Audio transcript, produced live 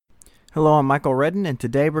Hello, I'm Michael Redden, and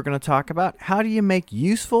today we're going to talk about how do you make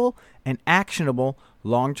useful and actionable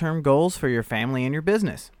long-term goals for your family and your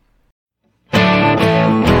business.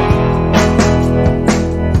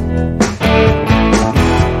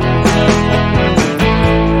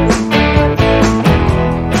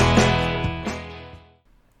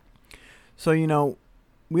 So,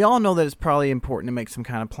 we all know that it's probably important to make some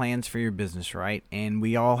kind of plans for your business, right? And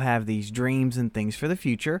we all have these dreams and things for the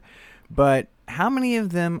future, but how many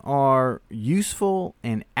of them are useful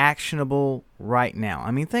and actionable right now?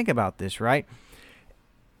 I mean, think about this, right?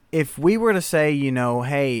 If we were to say,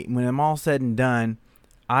 hey, when I'm all said and done,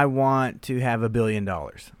 I want to have $1 billion.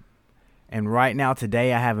 And right now,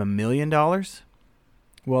 today, I have $1 million.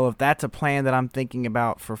 Well, if that's a plan that I'm thinking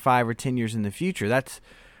about for 5 or 10 years in the future, that's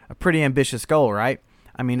a pretty ambitious goal, right?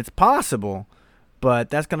 I mean, it's possible, but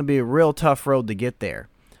that's going to be a real tough road to get there.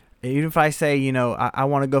 Even if I say, I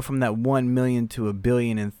want to go from that 1 million to $1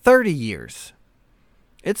 billion in 30 years,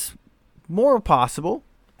 it's more possible.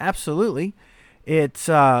 Absolutely. It's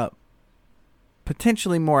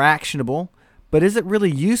potentially more actionable, but is it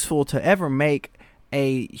really useful to ever make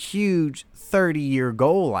a huge 30-year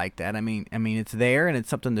goal like that? I mean, it's there and it's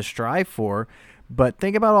something to strive for, but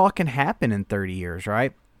think about all can happen in 30 years,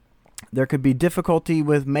 right? There could be difficulty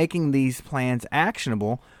with making these plans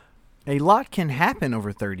actionable. A lot can happen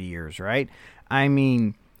over 30 years, right? I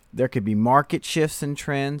mean, there could be market shifts and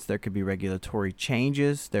trends. There could be regulatory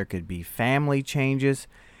changes. There could be family changes.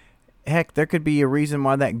 Heck, there could be a reason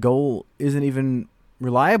why that goal isn't even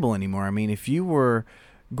reliable anymore. I mean, if you were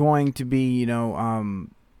going to be,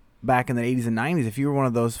 back in the 80s and 90s, if you were one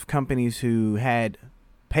of those companies who had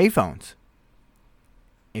payphones,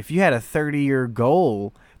 if you had a 30-year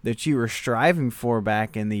goal that you were striving for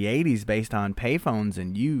back in the 80s based on payphones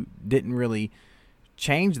and you didn't really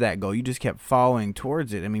change that goal, you just kept following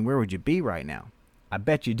towards it, I mean, where would you be right now? I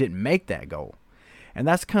bet you didn't make that goal. And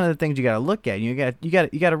that's kind of the things you got to look at. You got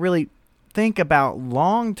to really think about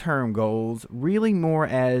long-term goals really more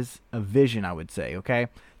as a vision, I would say, okay?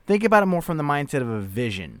 Think about it more from the mindset of a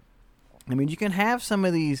vision. I mean, you can have some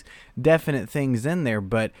of these definite things in there,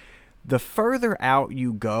 but the further out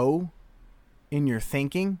you go in your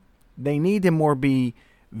thinking, they need to more be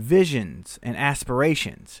visions and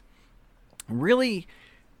aspirations. Really,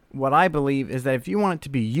 what I believe is that if you want it to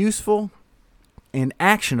be useful and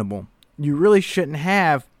actionable, you really shouldn't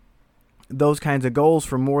have those kinds of goals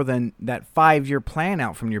for more than that 5-year plan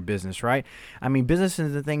out from your business, right? I mean,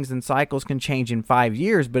 businesses and things and cycles can change in 5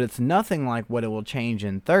 years, but it's nothing like what it will change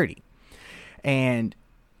in 30. And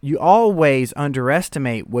you always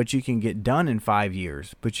underestimate what you can get done in 5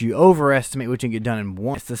 years, but you overestimate what you can get done in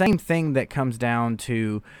 1. It's the same thing that comes down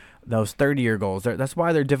to those 30-year goals. That's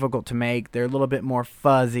why they're difficult to make. They're a little bit more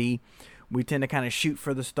fuzzy. We tend to kind of shoot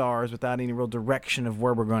for the stars without any real direction of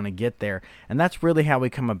where we're going to get there. And that's really how we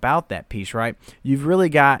come about that piece, right? You've really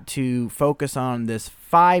got to focus on this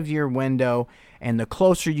 5-year window, and the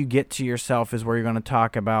closer you get to yourself is where you're going to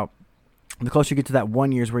talk about. The closer you get to that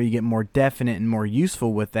 1 year is where you get more definite and more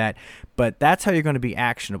useful with that. But that's how you're going to be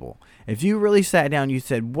actionable. If you really sat down and you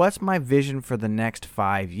said, what's my vision for the next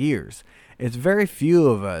 5 years? It's very few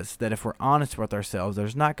of us that, if we're honest with ourselves,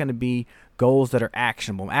 there's not going to be goals that are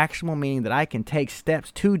actionable. Actionable meaning that I can take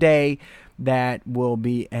steps today that will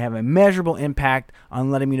have a measurable impact on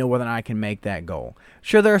letting me know whether or not I can make that goal.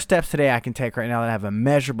 Sure, there are steps today I can take right now that have a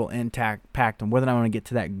measurable impact on whether or not I want to get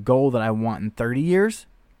to that goal that I want in 30 years.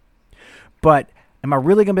 But am I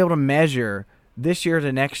really going to be able to measure this year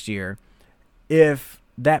to next year if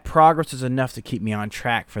that progress is enough to keep me on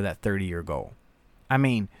track for that 30-year goal? I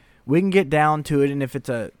mean, we can get down to it, and if it's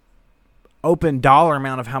a open dollar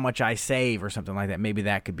amount of how much I save or something like that, maybe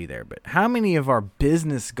that could be there. But how many of our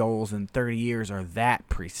business goals in 30 years are that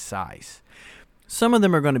precise? Some of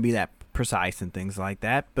them are going to be that precise and things like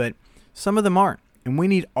that, but some of them aren't. And we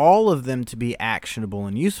need all of them to be actionable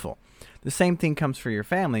and useful. The same thing comes for your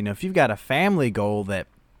family. Now, if you've got a family goal that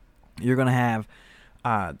you're going to have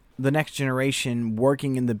the next generation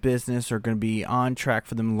working in the business or going to be on track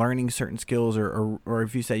for them learning certain skills, or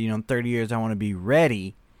if you say, in 30 years I want to be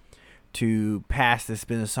ready to pass this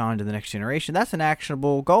business on to the next generation, that's an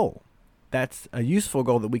actionable goal. That's a useful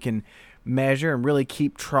goal that we can measure and really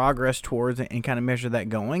keep progress towards and kind of measure that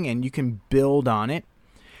going, and you can build on it.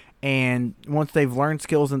 And once they've learned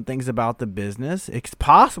skills and things about the business, it's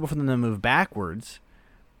possible for them to move backwards,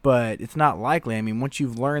 but it's not likely. I mean, once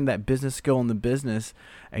you've learned that business skill in the business,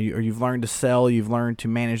 or you've learned to sell, you've learned to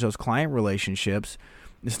manage those client relationships,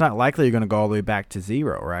 it's not likely you're going to go all the way back to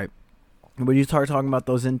zero, right? When you start talking about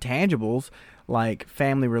those intangibles like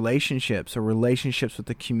family relationships or relationships with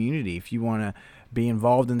the community, if you want to be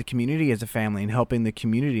involved in the community as a family and helping the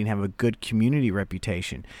community and have a good community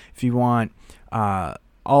reputation. If you want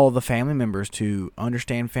all the family members to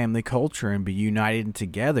understand family culture and be united and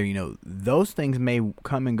together, those things may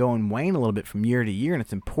come and go and wane a little bit from year to year, and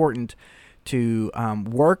it's important to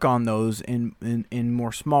work on those in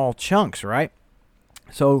more small chunks, right?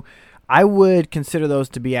 So I would consider those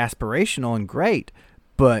to be aspirational and great,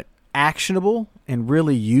 but actionable and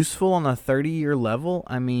really useful on a 30-year level,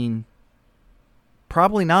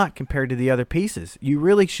 probably not compared to the other pieces. You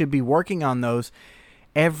really should be working on those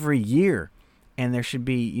every year. And there should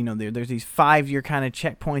be, there's these 5-year kind of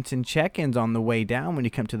checkpoints and check-ins on the way down when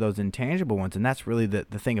you come to those intangible ones. And that's really the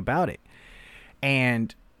thing about it.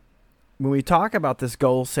 And when we talk about this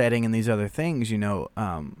goal setting and these other things,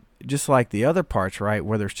 just like the other parts, right,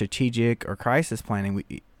 whether strategic or crisis planning,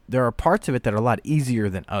 there are parts of it that are a lot easier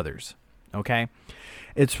than others, okay?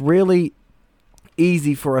 It's really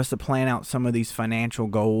easy for us to plan out some of these financial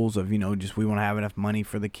goals of, just we want to have enough money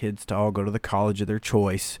for the kids to all go to the college of their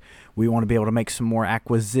choice. We want to be able to make some more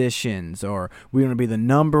acquisitions, or we want to be the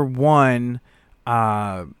number one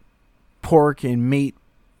pork and meat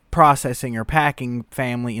processing or packing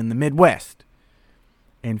family in the Midwest.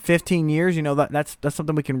 In 15 years, that's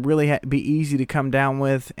something we can really be easy to come down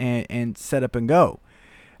with and set up and go.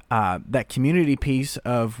 That community piece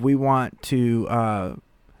of we want to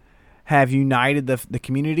have united the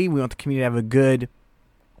community. We want the community to have a good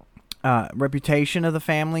reputation of the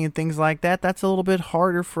family and things like that. That's a little bit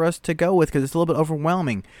harder for us to go with because it's a little bit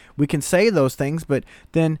overwhelming. We can say those things, but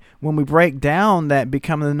then when we break down that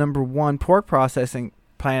becoming the number one pork processing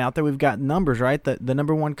plant out there, we've got numbers, right? The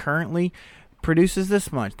number one currently produces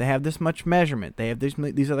this much. They have this much measurement. They have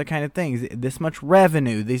these other kind of things. This much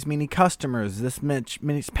revenue. These many customers. This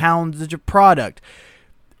many pounds of product.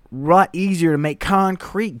 A lot easier to make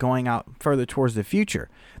concrete going out further towards the future.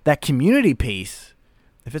 That community piece,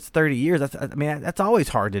 if it's 30 years, that's always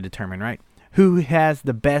hard to determine, right? Who has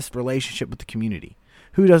the best relationship with the community?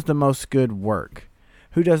 Who does the most good work?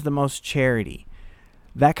 Who does the most charity?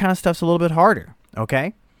 That kind of stuff's a little bit harder,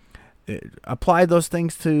 okay? Apply those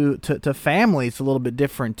things to family. It's a little bit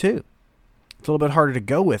different too. It's a little bit harder to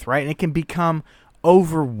go with, right? And it can become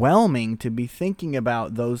overwhelming to be thinking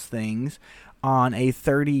about those things on a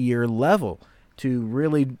 30-year level to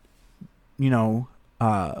really,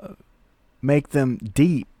 make them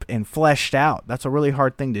deep and fleshed out. That's a really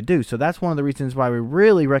hard thing to do. So that's one of the reasons why we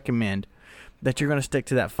really recommend that you're going to stick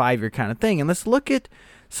to that 5-year kind of thing. And let's look at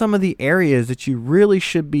some of the areas that you really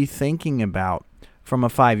should be thinking about from a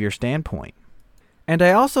 5-year standpoint. And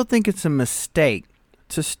I also think it's a mistake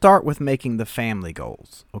to start with making the family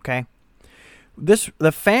goals, okay?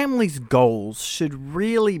 The family's goals should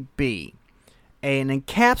really be an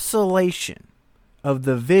encapsulation of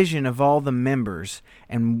the vision of all the members,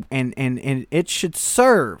 and it should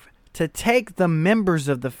serve to take the members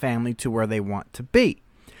of the family to where they want to be.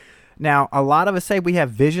 Now, a lot of us say we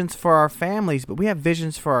have visions for our families, but we have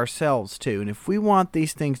visions for ourselves too. And if we want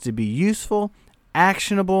these things to be useful,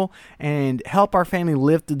 actionable, and help our family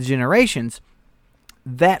live through the generations,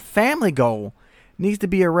 that family goal needs to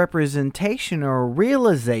be a representation or a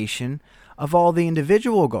realization of all the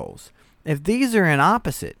individual goals. If these are an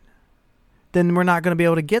opposite, then we're not going to be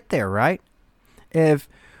able to get there, right? If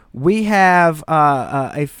we have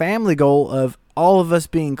a family goal of all of us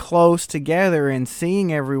being close together and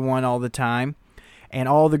seeing everyone all the time, and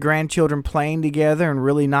all the grandchildren playing together and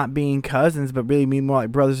really not being cousins, but really being more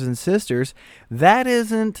like brothers and sisters, that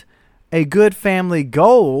isn't a good family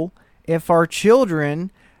goal if our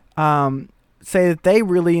children say that they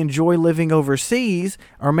really enjoy living overseas,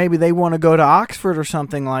 or maybe they want to go to Oxford or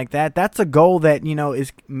something like that. That's a goal that,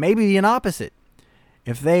 is maybe an opposite.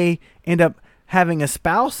 If they end up having a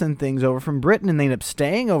spouse and things over from Britain and they end up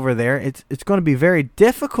staying over there, it's going to be very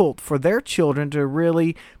difficult for their children to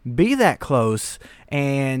really be that close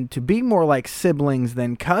and to be more like siblings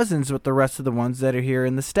than cousins with the rest of the ones that are here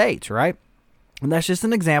in the States, right? And that's just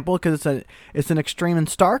an example because it's an extreme and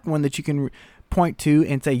stark one that you can point to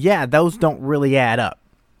and say, yeah, those don't really add up.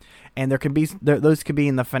 And those could be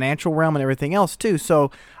in the financial realm and everything else too. So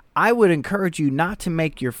I would encourage you not to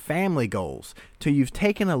make your family goals till you've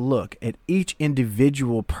taken a look at each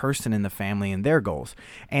individual person in the family and their goals.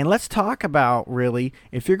 And let's talk about really,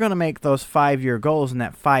 if you're going to make those 5-year goals and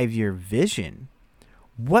that 5-year vision,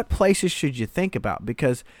 what places should you think about?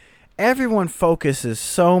 Because everyone focuses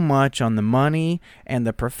so much on the money and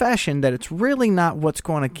the profession that it's really not what's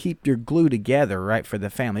going to keep your glue together, right, for the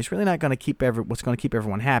family. It's really not going to keep what's going to keep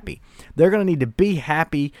everyone happy. They're going to need to be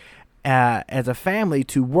happy as a family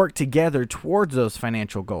to work together towards those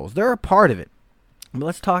financial goals. They're a part of it. But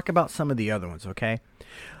let's talk about some of the other ones, okay?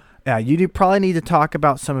 You do probably need to talk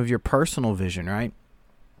about some of your personal vision, right?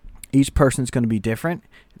 Each person's going to be different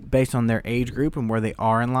based on their age group and where they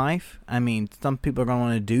are in life. I mean, some people are going to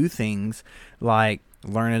want to do things like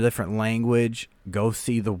learn a different language, go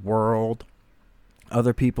see the world.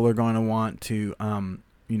 Other people are going to want to,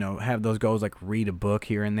 have those goals like read a book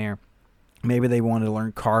here and there. Maybe they want to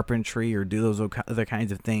learn carpentry or do those other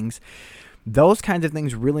kinds of things. Those kinds of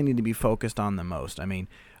things really need to be focused on the most. I mean,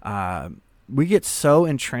 we get so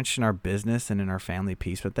entrenched in our business and in our family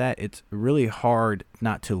piece with that, it's really hard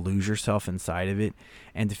not to lose yourself inside of it.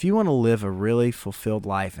 And if you want to live a really fulfilled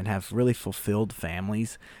life and have really fulfilled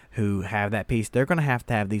families who have that piece, they're going to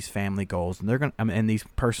have these family goals, and and these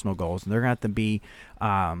personal goals, and they're going to have to be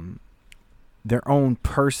their own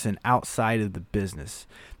person outside of the business.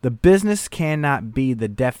 The business cannot be the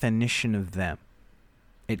definition of them.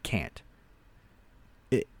 It can't.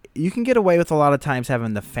 You can get away with a lot of times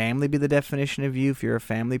having the family be the definition of you if you're a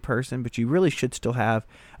family person, but you really should still have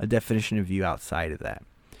a definition of you outside of that.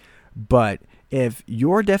 But if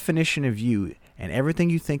your definition of you and everything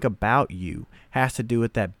you think about you has to do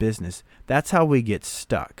with that business, that's how we get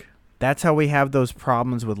stuck. That's how we have those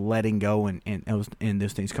problems with letting go and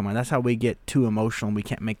those things come on. That's how we get too emotional and we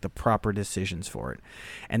can't make the proper decisions for it.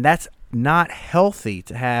 And that's not healthy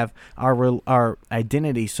to have our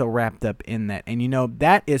identity so wrapped up in that. And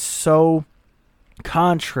that is so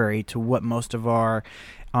contrary to what most of our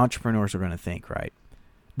entrepreneurs are going to think, right?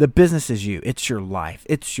 The business is you. It's your life.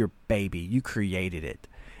 It's your baby. You created it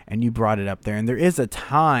and you brought it up there. And there is a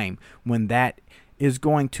time when that is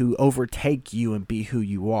going to overtake you and be who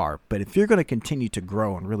you are. But if you're going to continue to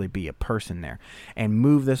grow and really be a person there and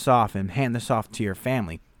move this off and hand this off to your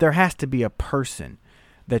family, there has to be a person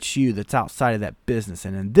that's you, that's outside of that business.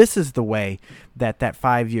 And then this is the way that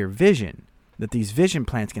 5-year vision, that these vision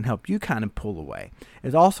plans can help you kind of pull away.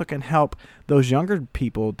 It also can help those younger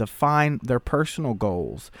people define their personal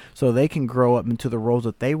goals so they can grow up into the roles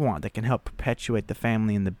that they want that can help perpetuate the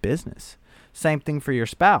family and the business. Same thing for your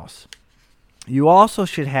spouse. You also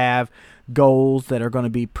should have goals that are going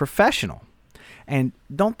to be professional. And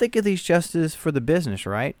don't think of these just as for the business,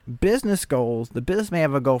 right? Business goals, the business may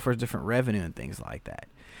have a goal for different revenue and things like that.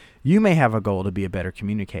 You may have a goal to be a better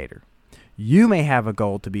communicator. You may have a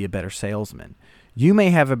goal to be a better salesman. You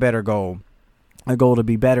may have a goal to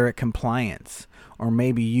be better at compliance. Or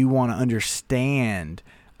maybe you want to understand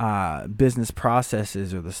business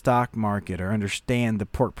processes or the stock market, or understand the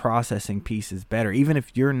pork processing pieces better, even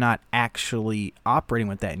if you're not actually operating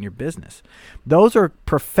with that in your business. Those are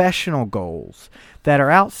professional goals that are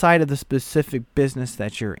outside of the specific business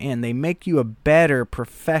that you're in. They make you a better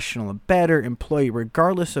professional, a better employee,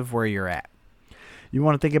 regardless of where you're at. You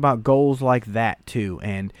want to think about goals like that too,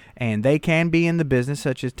 and they can be in the business,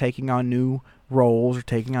 such as taking on new roles or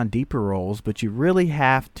taking on deeper roles, but you really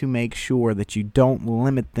have to make sure that you don't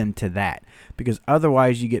limit them to that, because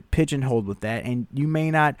otherwise you get pigeonholed with that and you may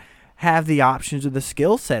not have the options or the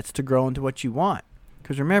skill sets to grow into what you want.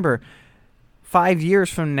 Because remember, 5 years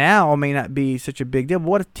from now may not be such a big deal. But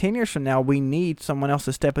what if 10 years from now we need someone else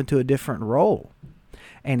to step into a different role?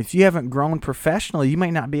 And if you haven't grown professionally, you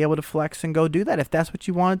might not be able to flex and go do that if that's what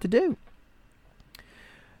you wanted to do.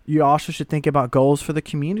 You also should think about goals for the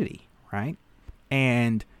community, right?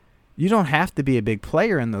 And you don't have to be a big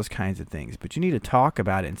player in those kinds of things, but you need to talk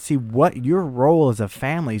about it and see what your role as a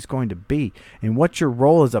family is going to be and what your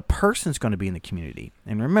role as a person is going to be in the community.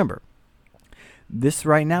 And remember, this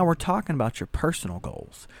right now we're talking about your personal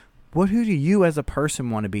goals. Who do you as a person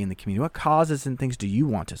want to be in the community? What causes and things do you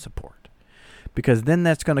want to support? Because then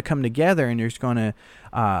that's going to come together and you're going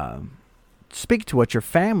to speak to what your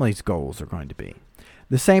family's goals are going to be.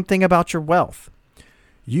 The same thing about your wealth.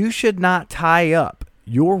 You should not tie up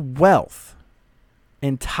your wealth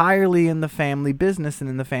entirely in the family business and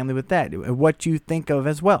in the family with that, what you think of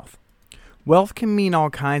as wealth. Wealth can mean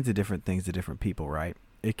all kinds of different things to different people, right?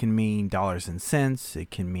 It can mean dollars and cents.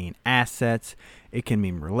 It can mean assets. It can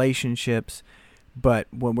mean relationships. But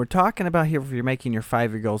when we're talking about here, if you're making your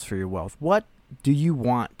 5-year goals for your wealth, what do you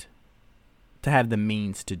want to have the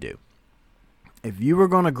means to do? If you were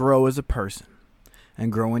going to grow as a person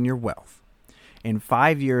and grow in your wealth, in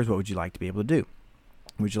 5 years, what would you like to be able to do?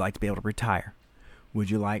 Would you like to be able to retire? Would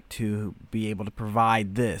you like to be able to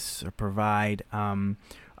provide this or provide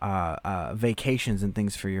vacations and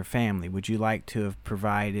things for your family? Would you like to have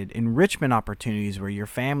provided enrichment opportunities where your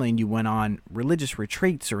family and you went on religious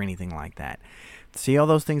retreats or anything like that? See how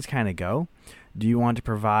those things kind of go? Do you want to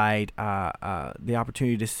provide the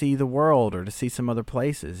opportunity to see the world or to see some other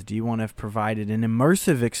places? Do you want to have provided an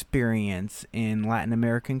immersive experience in Latin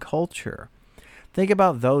American culture? Think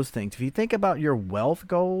about those things. If you think about your wealth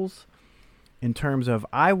goals, in terms of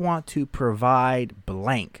I want to provide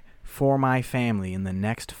blank for my family in the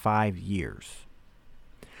next 5 years.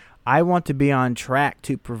 I want to be on track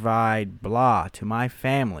to provide blah to my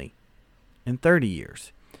family in 30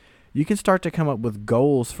 years. You can start to come up with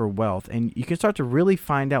goals for wealth, and you can start to really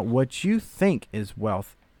find out what you think is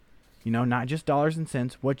wealth. Not just dollars and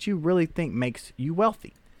cents, what you really think makes you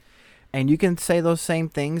wealthy. And you can say those same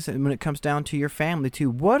things when it comes down to your family too.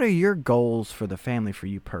 What are your goals for the family for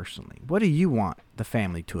you personally? What do you want the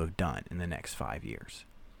family to have done in the next 5 years?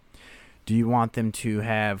 Do you want them to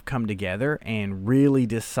have come together and really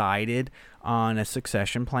decided on a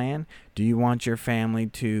succession plan? Do you want your family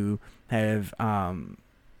to have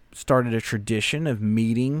started a tradition of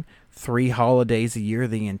meeting 3 holidays a year,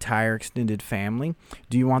 the entire extended family?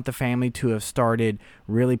 Do you want the family to have started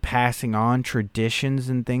really passing on traditions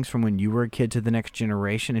and things from when you were a kid to the next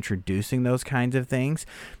generation, introducing those kinds of things?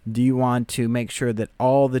 Do you want to make sure that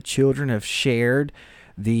all the children have shared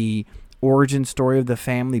the origin story of the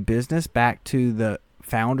family business back to the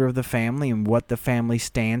founder of the family and what the family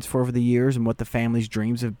stands for over the years and what the family's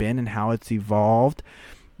dreams have been and how it's evolved?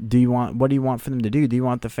 What do you want for them to do? Do you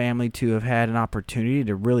want the family to have had an opportunity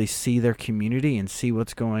to really see their community and see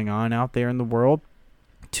what's going on out there in the world?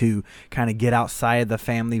 To kind of get outside of the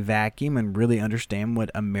family vacuum and really understand what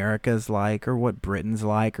America's like or what Britain's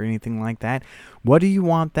like or anything like that? What do you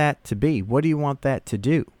want that to be? What do you want that to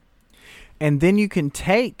do? And then you can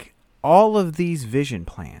take all of these vision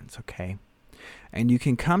plans, okay? And you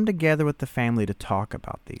can come together with the family to talk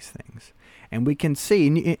about these things. And we can see,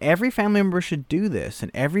 and every family member should do this,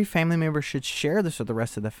 and every family member should share this with the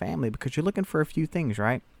rest of the family, because you're looking for a few things,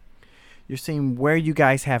 right? You're seeing where you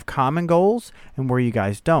guys have common goals and where you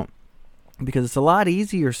guys don't. Because it's a lot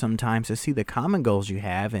easier sometimes to see the common goals you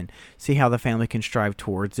have and see how the family can strive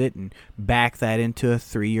towards it and back that into a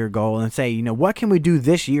 3-year goal and say, what can we do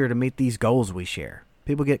this year to meet these goals we share?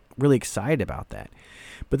 People get really excited about that.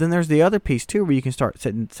 But then there's the other piece too, where you can start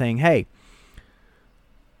saying, hey,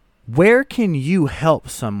 where can you help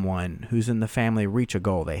someone who's in the family reach a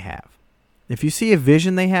goal they have? If you see a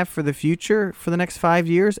vision they have for the future, for the next 5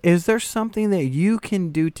 years, is there something that you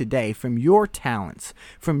can do today from your talents,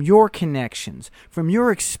 from your connections, from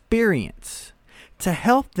your experience to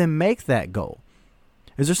help them make that goal?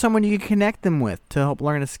 Is there someone you can connect them with to help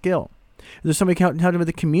learn a skill? Is there somebody can help them with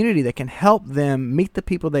the community that can help them meet the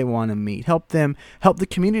people they want to meet, help the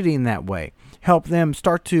community in that way, help them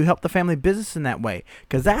start to help the family business in that way?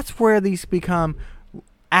 Because that's where these become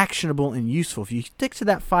actionable and useful. If you stick to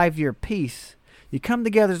that 5-year piece, you come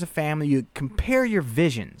together as a family, you compare your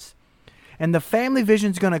visions, and the family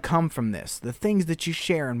vision is going to come from this, the things that you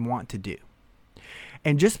share and want to do.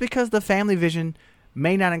 And just because the family vision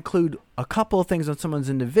may not include a couple of things on someone's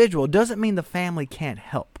individual doesn't mean the family can't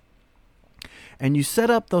help. And you set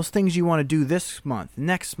up those things you want to do this month,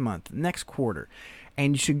 next quarter,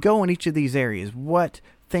 and you should go in each of these areas. What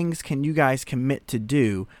things can you guys commit to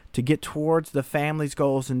do to get towards the family's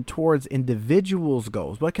goals and towards individuals'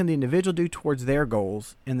 goals? What can the individual do towards their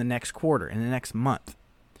goals in the next quarter, in the next month,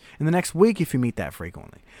 in the next week if you meet that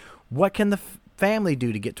frequently? What can the family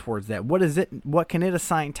do to get towards that? What can it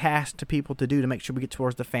assign tasks to people to do to make sure we get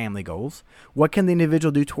towards the family goals? What can the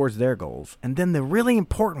individual do towards their goals? And then the really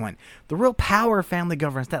important one, the real power of family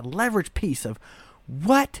governance, that leverage piece of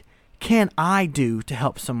what can I do to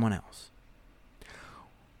help someone else?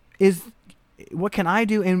 What can I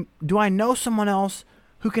do, and do I know someone else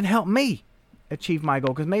who can help me achieve my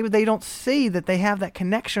goal? Because maybe they don't see that they have that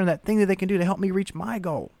connection or that thing that they can do to help me reach my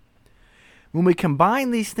goal. When we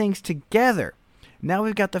combine these things together, now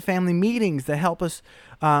we've got the family meetings that help us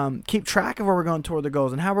keep track of where we're going toward the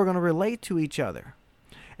goals and how we're going to relate to each other.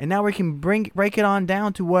 And now we can break it on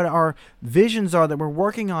down to what our visions are that we're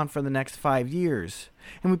working on for the next 5 years.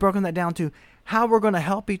 And we've broken that down to how we're going to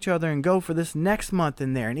help each other and go for this next month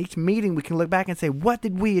in there. And each meeting we can look back and say, what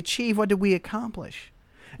did we achieve? What did we accomplish?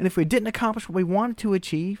 And if we didn't accomplish what we wanted to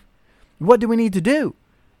achieve, what do we need to do?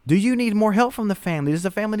 Do you need more help from the family? Does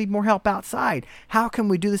the family need more help outside? How can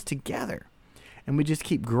we do this together? And we just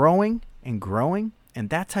keep growing and growing. And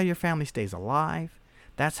that's how your family stays alive.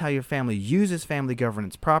 That's how your family uses family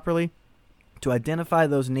governance properly to identify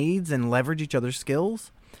those needs and leverage each other's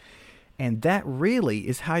skills. And that really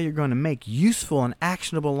is how you're going to make useful and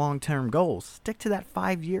actionable long-term goals. Stick to that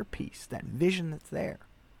 5-year piece, that vision that's there.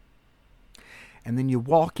 And then you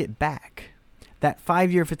walk it back. That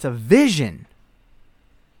 5-year, if it's a vision,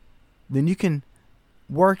 then you can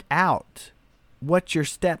work out what your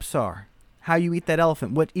steps are, how you eat that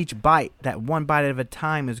elephant, what each bite, that one bite at a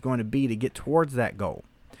time is going to be to get towards that goal.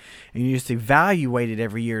 And you just evaluate it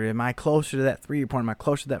every year. Am I closer to that 3-year point? Am I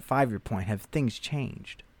closer to that 5-year point? Have things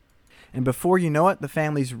changed? And before you know it, the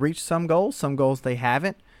family's reached some goals they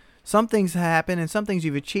haven't. Some things happen, and some things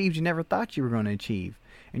you've achieved you never thought you were going to achieve.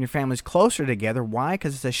 And your family's closer together. Why?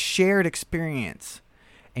 Because it's a shared experience,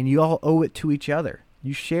 and you all owe it to each other.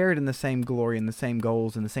 You shared in the same glory and the same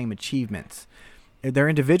goals and the same achievements. They're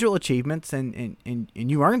individual achievements, and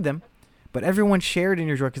you earned them, but everyone shared in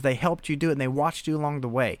your joy because they helped you do it and they watched you along the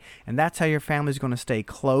way. And that's how your family's going to stay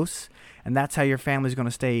close, and that's how your family's going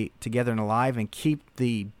to stay together and alive and keep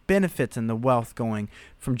the benefits and the wealth going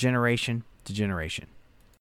from generation to generation.